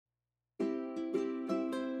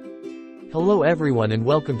Hello everyone and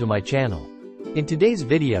welcome to my channel. In today's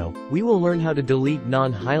video, we will learn how to delete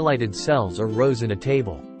non-highlighted cells or rows in a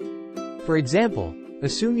table. For example,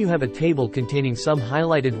 assume you have a table containing some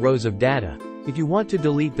highlighted rows of data. If you want to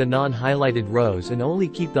delete the non-highlighted rows and only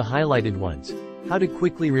keep the highlighted ones, how to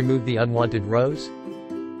quickly remove the unwanted rows?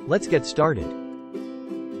 Let's get started.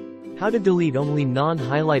 How to delete only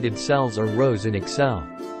non-highlighted cells or rows in Excel.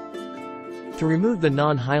 To remove the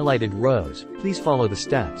non-highlighted rows, please follow the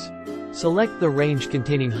steps. Select the range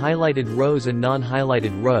containing highlighted rows and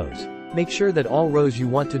non-highlighted rows. Make sure that all rows you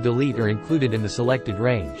want to delete are included in the selected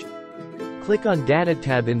range. Click on Data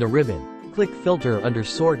tab in the ribbon. Click Filter under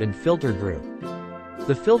Sort and Filter Group.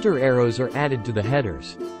 The filter arrows are added to the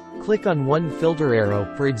headers. Click on one filter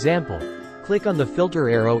arrow, for example, click on the filter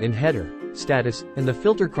arrow in Header, Status, and the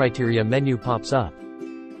Filter Criteria menu pops up.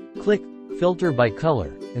 Click Filter by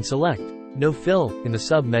Color, and select No Fill in the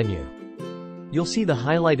sub-menu. You'll see the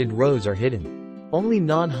highlighted rows are hidden. Only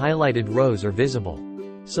non-highlighted rows are visible.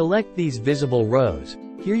 Select these visible rows.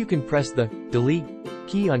 Here you can press the Delete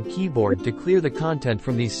key on keyboard to clear the content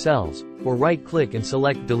from these cells, or right-click and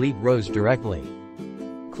select Delete Rows directly.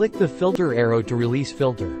 Click the filter arrow to release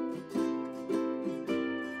filter.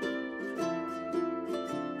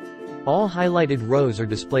 All highlighted rows are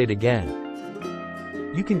displayed again.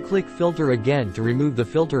 You can click Filter again to remove the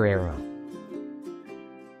filter arrow.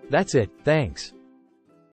 That's it, thanks.